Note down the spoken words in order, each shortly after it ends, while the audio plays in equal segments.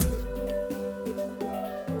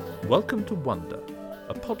Welcome to Wonder,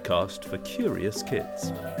 a podcast for curious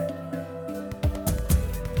kids.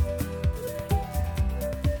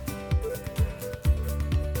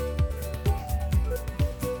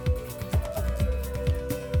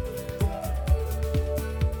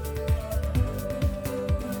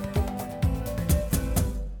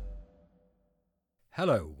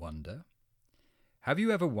 Hello, Wonder. Have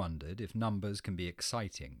you ever wondered if numbers can be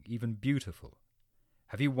exciting, even beautiful?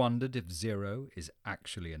 Have you wondered if 0 is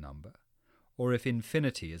actually a number, or if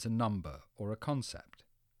infinity is a number or a concept?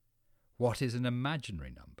 What is an imaginary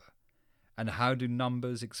number, and how do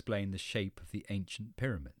numbers explain the shape of the ancient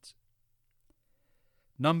pyramids?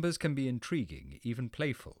 Numbers can be intriguing, even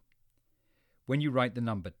playful. When you write the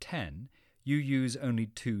number 10, you use only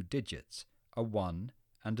 2 digits, a 1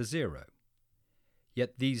 and a 0.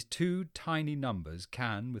 Yet these 2 tiny numbers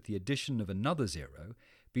can, with the addition of another 0,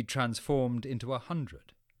 be transformed into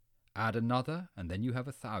 100. Add another, and then you have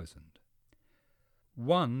 1,000.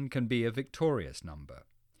 1 can be a victorious number.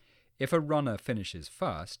 If a runner finishes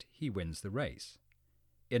first, he wins the race.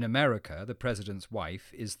 In America, the president's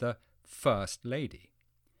wife is the First Lady.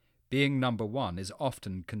 Being number 1 is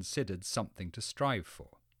often considered something to strive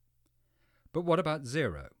for. But what about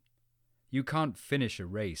 0? You can't finish a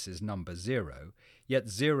race as number 0, yet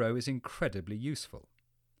 0 is incredibly useful.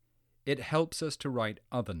 It helps us to write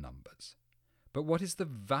other numbers. But what is the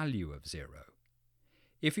value of 0?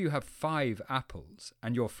 If you have 5 apples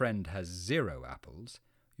and your friend has 0 apples,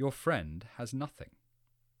 your friend has nothing.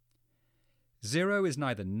 0 is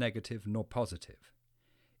neither negative nor positive.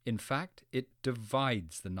 In fact, it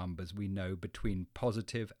divides the numbers we know between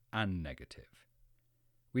positive and negative.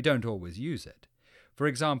 We don't always use it. For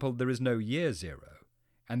example, there is no year 0,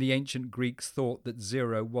 and the ancient Greeks thought that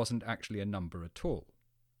 0 wasn't actually a number at all.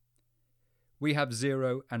 We have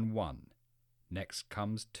 0 and 1. Next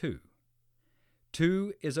comes 2.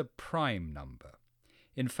 2 is a prime number.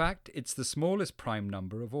 In fact, it's the smallest prime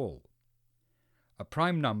number of all. A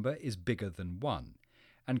prime number is bigger than 1,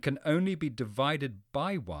 and can only be divided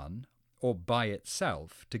by 1 or by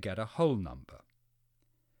itself to get a whole number.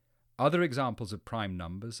 Other examples of prime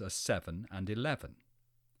numbers are 7 and 11.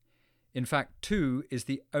 In fact, 2 is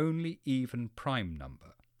the only even prime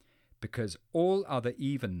number, because all other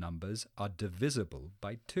even numbers are divisible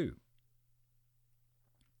by 2.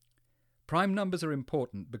 Prime numbers are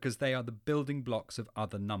important because they are the building blocks of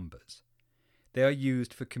other numbers. They are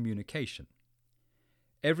used for communication.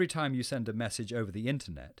 Every time you send a message over the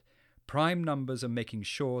internet, prime numbers are making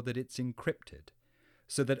sure that it's encrypted,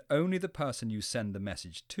 so that only the person you send the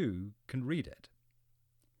message to can read it.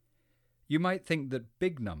 You might think that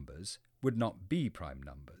big numbers would not be prime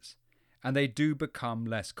numbers, and they do become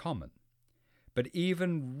less common. But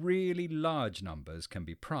even really large numbers can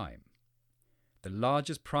be prime. The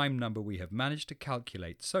largest prime number we have managed to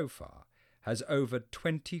calculate so far has over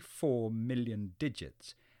 24 million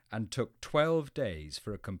digits and took 12 days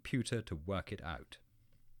for a computer to work it out.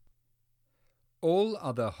 All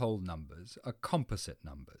other whole numbers are composite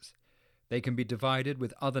numbers. They can be divided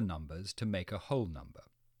with other numbers to make a whole number.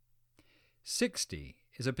 60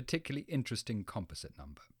 is a particularly interesting composite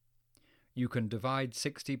number. You can divide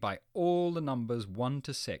 60 by all the numbers 1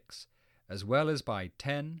 to 6, as well as by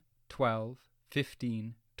 10, 12,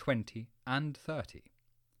 15, 20, and 30.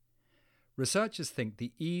 Researchers think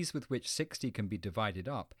the ease with which 60 can be divided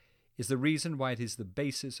up is the reason why it is the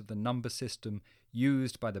basis of the number system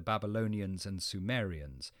used by the Babylonians and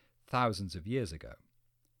Sumerians thousands of years ago.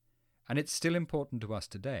 And it's still important to us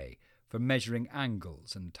today for measuring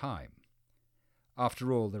angles and time.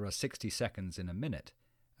 After all, there are 60 seconds in a minute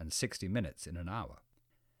and 60 minutes in an hour.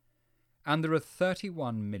 And there are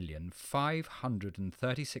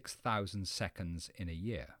 31,536,000 seconds in a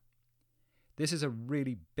year. This is a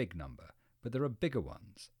really big number, but there are bigger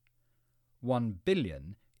ones. 1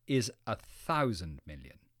 billion is 1,000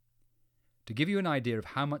 million. To give you an idea of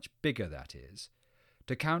how much bigger that is,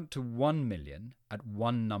 to count to 1 million at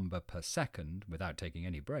one number per second without taking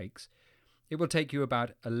any breaks, it will take you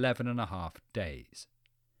about 11.5 days.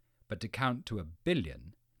 But to count to 1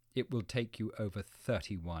 billion, it will take you over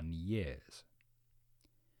 31 years.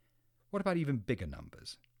 What about even bigger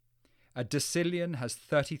numbers? A decillion has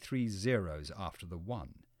 33 zeros after the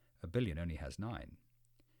 1. A billion only has 9.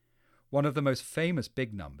 One of the most famous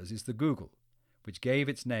big numbers is the Google, which gave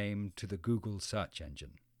its name to the Google search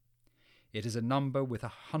engine. It is a number with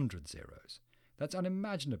 100 zeros. That's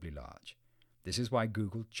unimaginably large. This is why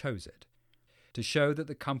Google chose it, to show that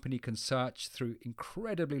the company can search through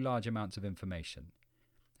incredibly large amounts of information.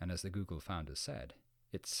 And as the Google founder said,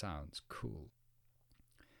 it sounds cool.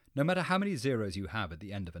 No matter how many zeros you have at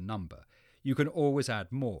the end of a number, you can always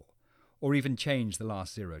add more, or even change the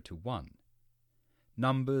last 0 to 1.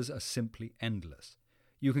 Numbers are simply endless.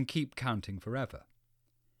 You can keep counting forever.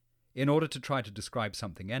 In order to try to describe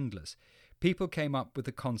something endless, people came up with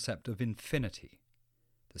the concept of infinity.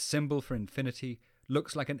 The symbol for infinity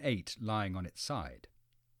looks like an 8 lying on its side.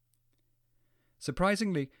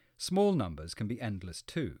 Surprisingly, small numbers can be endless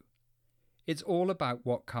too. It's all about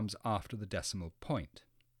what comes after the decimal point.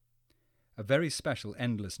 A very special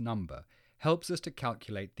endless number helps us to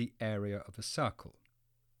calculate the area of a circle.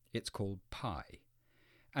 It's called pi,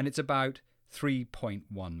 and it's about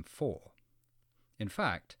 3.14. In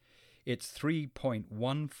fact, it's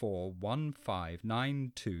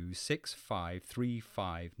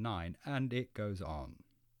 3.141592653559, and it goes on.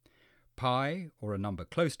 Pi, or a number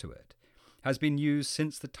close to it, has been used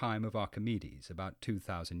since the time of Archimedes, about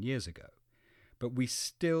 2,000 years ago, but we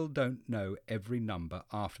still don't know every number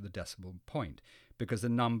after the decimal point because the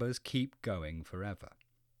numbers keep going forever.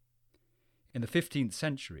 In the 15th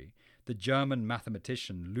century, the German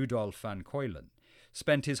mathematician Ludolf van Keulen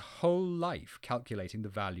spent his whole life calculating the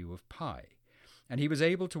value of pi, and he was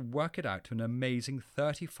able to work it out to an amazing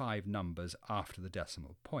 35 numbers after the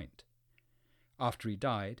decimal point. After he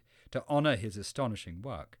died, to honour his astonishing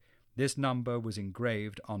work, this number was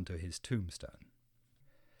engraved onto his tombstone.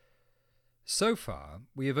 So far,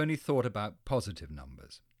 we have only thought about positive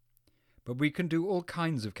numbers, but we can do all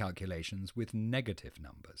kinds of calculations with negative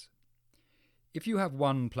numbers. If you have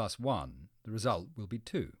 1 plus 1, the result will be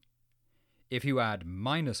 2. If you add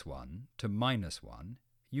 -1 to -1,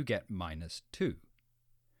 you get -2.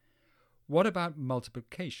 What about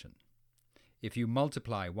multiplication? If you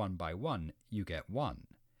multiply 1 by 1, you get 1.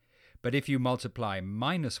 But if you multiply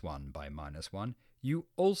 -1 by -1, you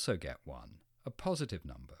also get 1, a positive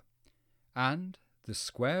number. And the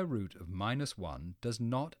square root of -1 does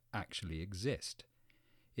not actually exist.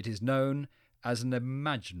 It is known as an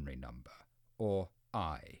imaginary number, or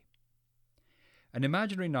I. An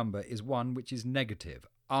imaginary number is one which is negative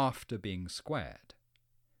after being squared.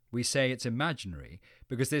 We say it's imaginary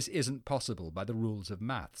because this isn't possible by the rules of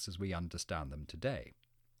maths as we understand them today.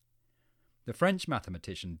 The French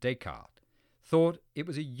mathematician Descartes thought it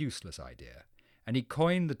was a useless idea, and he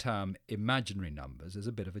coined the term imaginary numbers as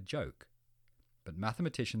a bit of a joke. But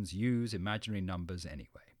mathematicians use imaginary numbers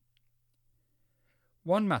anyway.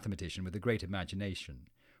 One mathematician with a great imagination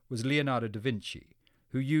was Leonardo da Vinci,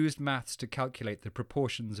 who used maths to calculate the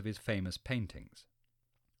proportions of his famous paintings.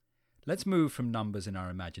 Let's move from numbers in our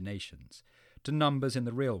imaginations to numbers in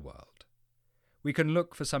the real world. We can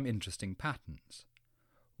look for some interesting patterns.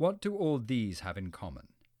 What do all these have in common?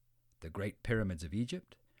 The Great Pyramids of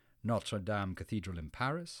Egypt, Notre Dame Cathedral in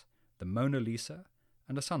Paris, the Mona Lisa,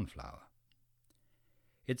 and a sunflower.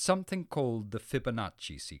 It's something called the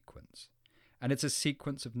Fibonacci sequence, and it's a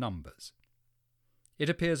sequence of numbers. It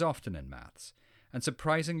appears often in maths, and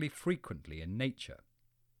surprisingly frequently in nature.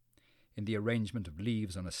 In the arrangement of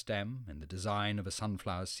leaves on a stem, in the design of a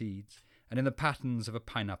sunflower's seeds, and in the patterns of a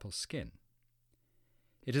pineapple's skin.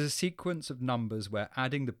 It is a sequence of numbers where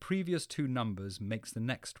adding the previous two numbers makes the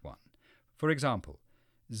next one. For example,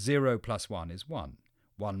 0 plus 1 is 1,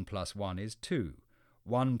 1 plus 1 is 2,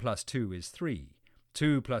 1 plus 2 is 3,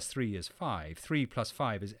 2 plus 3 is 5, 3 plus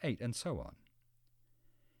 5 is 8, and so on.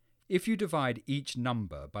 If you divide each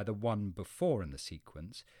number by the one before in the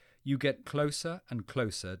sequence, you get closer and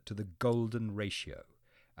closer to the golden ratio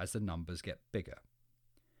as the numbers get bigger.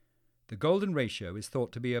 The golden ratio is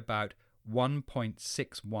thought to be about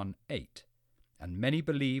 1.618, and many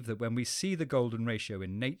believe that when we see the golden ratio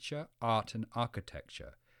in nature, art and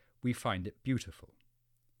architecture, we find it beautiful.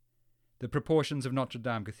 The proportions of Notre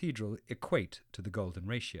Dame Cathedral equate to the golden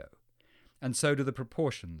ratio, and so do the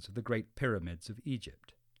proportions of the Great Pyramids of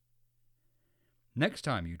Egypt. Next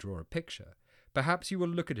time you draw a picture, perhaps you will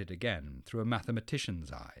look at it again through a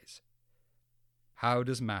mathematician's eyes. How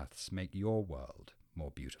does maths make your world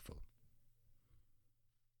more beautiful?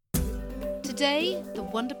 Today, the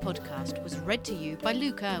Wonder Podcast was read to you by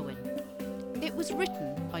Luke Irwin. It was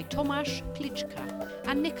written by Tomasz Kliczka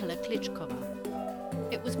and Nicola Kliczkova.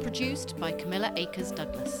 It was produced by Camilla Akers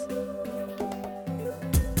Douglas.